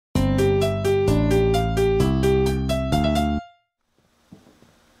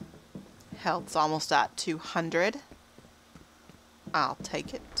Health's almost at 200. I'll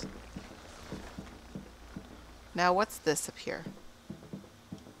take it. Now what's this up here?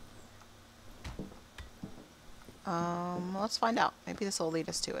 Let's find out. Maybe this will lead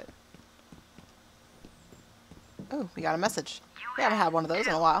us to it. Oh, we got a message. We haven't had one of those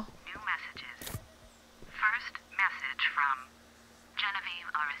in a while. New messages. First message from Genevieve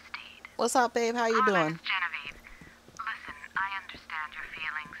Aristide. What's up, babe? How you doing? Genevieve, listen, I understand your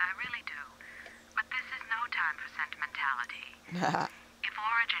feelings. I really do. But this is no time for sentimentality. If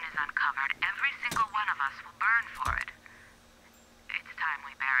origin is uncovered, every single one of us will burn for it. It's time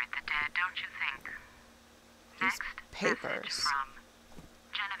we buried the dead, don't you think? These Next papers. message from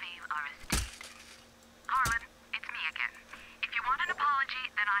Genevieve Aristide. Harlan, it's me again. If you want an apology,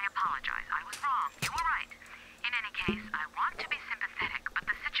 then I apologize. I was wrong. You were right. In any case, I want to be sympathetic, but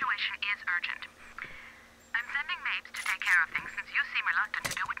the situation is urgent. I'm sending Mapes to take care of things since you seem reluctant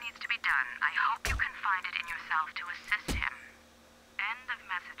to do what needs to be done. I hope you can find it in yourself to assist him. End of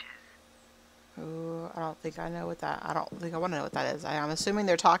messages. Ooh, I don't think I know what that... I don't think I want to know what that is. I'm assuming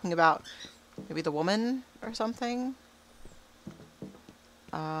they're talking about maybe the woman or something.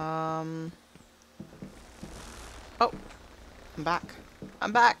 Oh, I'm back.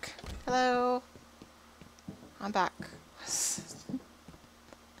 I'm back. Hello. I'm back.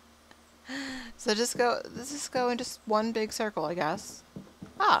 So just go, let's just go in just one big circle, I guess.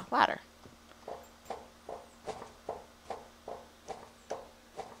 Ah, ladder.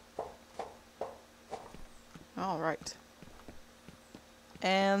 Alright.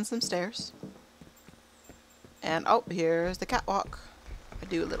 And some stairs. And oh, here's the catwalk. I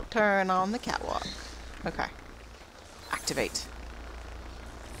do a little turn on the catwalk. Okay. Activate.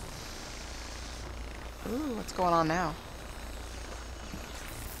 Ooh, what's going on now?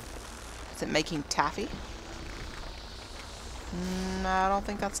 Is it making taffy? No, I don't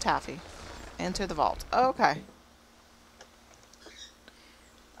think that's taffy. Enter the vault. Okay.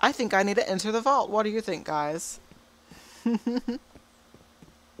 I think I need to enter the vault. What do you think, guys?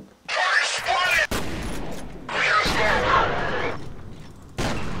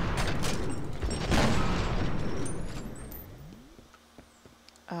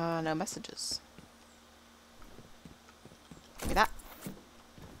 No messages. Give me that.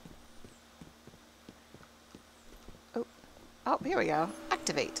 Oh. Oh, here we go.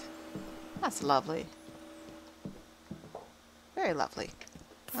 Activate. That's lovely. Very lovely.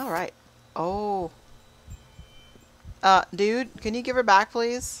 Alright. Oh. Dude, can you give her back,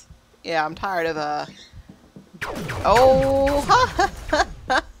 please? Yeah, I'm tired of, Oh!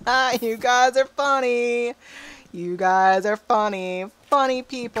 You guys are funny. You guys are funny. Funny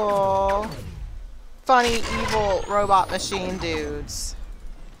people. Funny, evil robot machine dudes.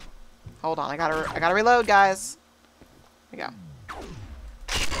 Hold on, I gotta reload, guys. Here we go.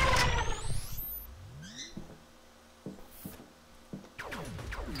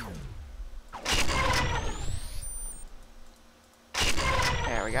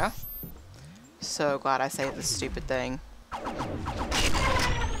 There we go. So glad I saved this stupid thing.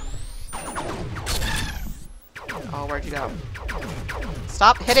 Oh, where'd you go?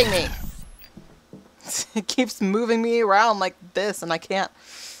 Stop hitting me! It keeps moving me around like this and I can't...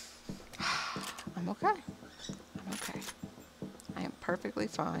 I'm okay. I'm okay. I am perfectly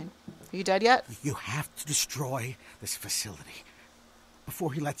fine. Are you dead yet? You have to destroy this facility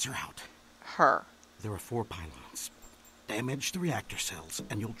before he lets her out. Her. There are 4 pylons. Damage the reactor cells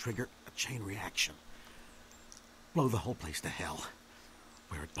and you'll trigger a chain reaction. Blow the whole place to hell,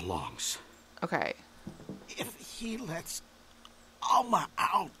 where it belongs. Okay. If he lets Alma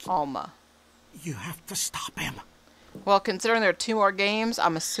out... Alma. You have to stop him. Well, considering there are 2 more games,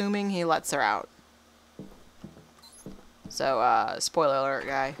 I'm assuming he lets her out. So, spoiler alert,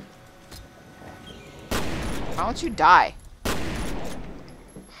 guy. Why don't you die?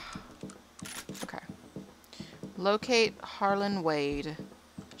 Okay. Locate Harlan Wade.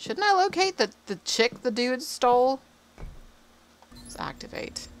 Shouldn't I locate the chick the dude stole? Let's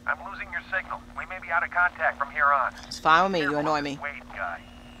activate. I'm losing your signal. We may be out of contact from here on. It's fine with me. You annoy me. Wade guy.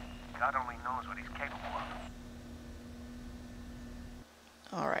 God only knows what he's capable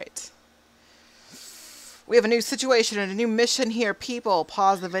of. Alright. We have a new situation and a new mission here, people.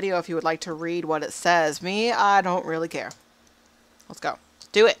 Pause the video if you would like to read what it says. Me, I don't really care. Let's go. Let's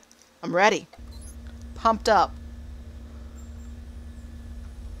do it. I'm ready. Pumped up.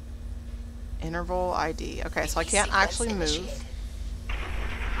 Interval ID. Okay, so I can't actually move.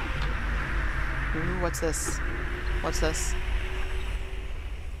 Ooh, what's this? What's this?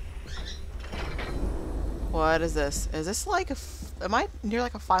 What is this? Is this like a... Am I near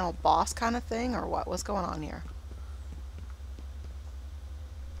like a final boss kind of thing or what? What's going on here?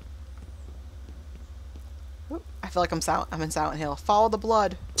 feel like I'm in Silent Hill. Follow the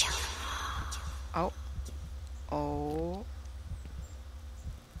blood. Oh. Oh.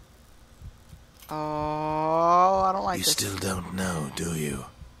 Oh, I don't like You this. still don't know, do you?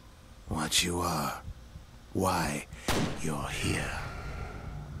 What you are. Why you're here.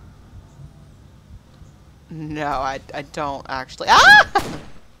 No, I don't actually. Ah!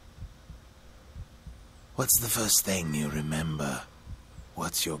 What's the first thing you remember?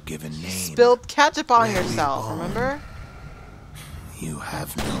 What's your given name? Spilled ketchup on Where were you yourself, born? remember? You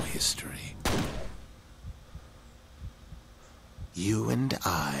have no history. You and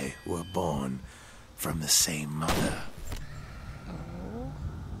I were born from the same mother. Oh.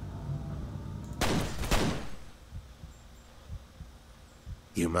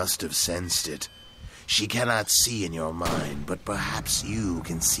 You must have sensed it. She cannot see in your mind, but perhaps you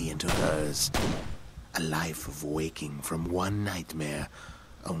can see into hers. A life of waking from one nightmare,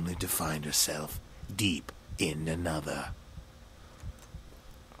 only to find herself deep in another.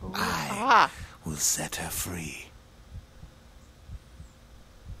 Oh. I will set her free.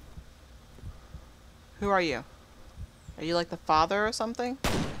 Who are you? Are you like the father or something?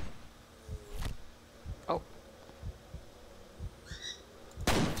 Oh.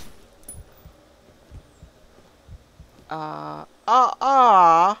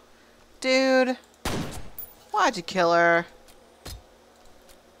 Dude. Why'd you kill her?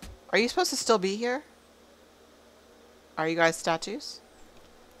 Are you supposed to still be here? Are you guys statues?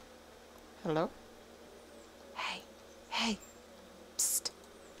 Hello? Hey. Hey. Psst.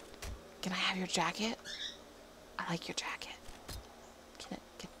 Can I have your jacket? I like your jacket.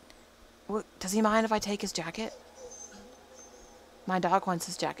 What, does he mind if I take his jacket? My dog wants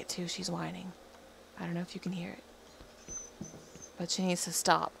his jacket too. She's whining. I don't know if you can hear it. But she needs to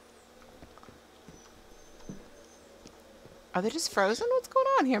stop. Are they just frozen? What's going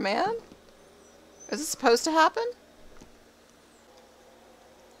on here, man? Is this supposed to happen?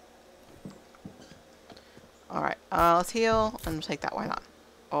 Alright, let's heal and take that. Why not?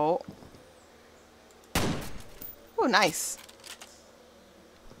 Oh. Oh, nice.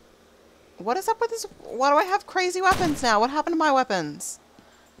 What is up with this? Why do I have crazy weapons now? What happened to my weapons?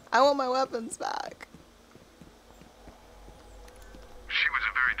 I want my weapons back. She was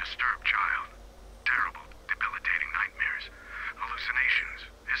a very disturbed child. Terrible, debilitating nightmares, hallucinations,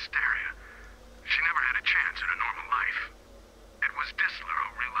 hysteria. She never had a chance at a normal life. It was Dissler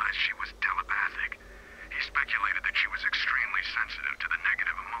who realized she was telepathic. He speculated that she was extremely sensitive to the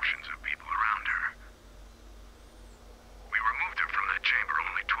negative emotions of people around her. We removed her from that chamber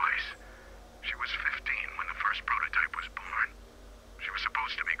only twice. She was 15 when the first prototype was born. She was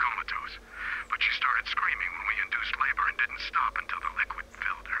supposed to be comatose, but she started screaming when we induced labor and didn't stop until the liquid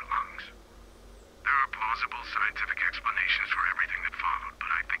filled her lungs. There are plausible scientific explanations for everything that followed,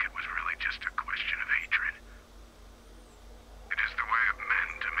 but I think it was really just a question of hatred. It is the way of men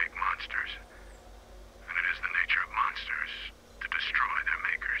to make monsters, and it is the nature of monsters to destroy their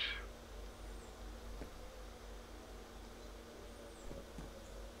makers.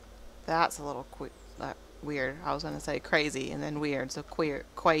 That's a little weird. I was going to say crazy and then weird. So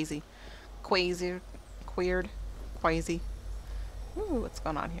queasy. Queasy. Queered. Queasy. Ooh, what's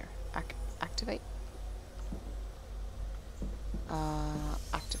going on here? Activate.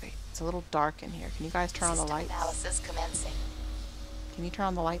 Activate. It's a little dark in here. Can you guys turn on the lights? Analysis commencing. Can you turn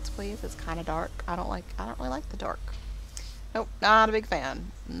on the lights, please? It's kind of dark. I don't really like the dark. Nope, not a big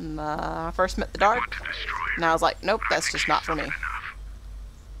fan. I first met the dark, and I was like, nope, that's just not for me. We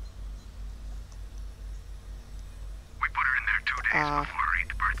put her in there 2 days before her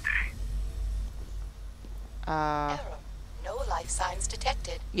 8th birthday. Error. No life signs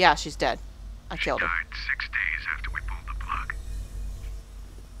detected. Yeah, she's dead. I She killed her. died 6 days after we pulled the plug.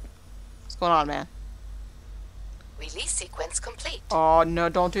 What's going on, man? Release sequence complete. Oh, no,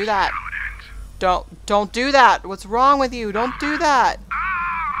 don't do that. How it ends. Don't do that. What's wrong with you? Don't do that.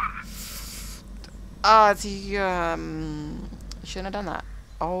 Shouldn't have done that.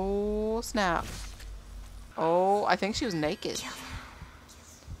 Oh, snap. Oh, I think she was naked.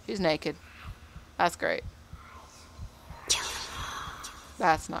 She's naked. That's great.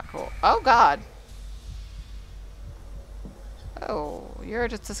 That's not cool. Oh, God. Oh, you're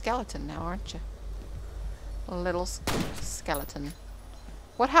just a skeleton now, aren't you? A little skeleton.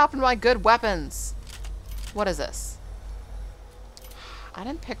 What happened to my good weapons? What is this? I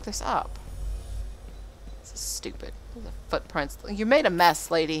didn't pick this up. This is stupid. The footprints. You made a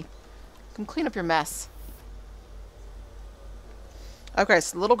mess, lady. You can clean up your mess. Okay,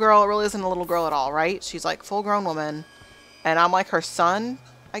 so the little girl really isn't a little girl at all, right? She's like full-grown woman. And I'm like her son,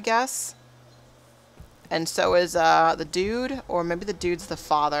 I guess. And so is the dude. Or maybe the dude's the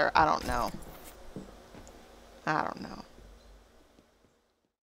father. I don't know. I don't know.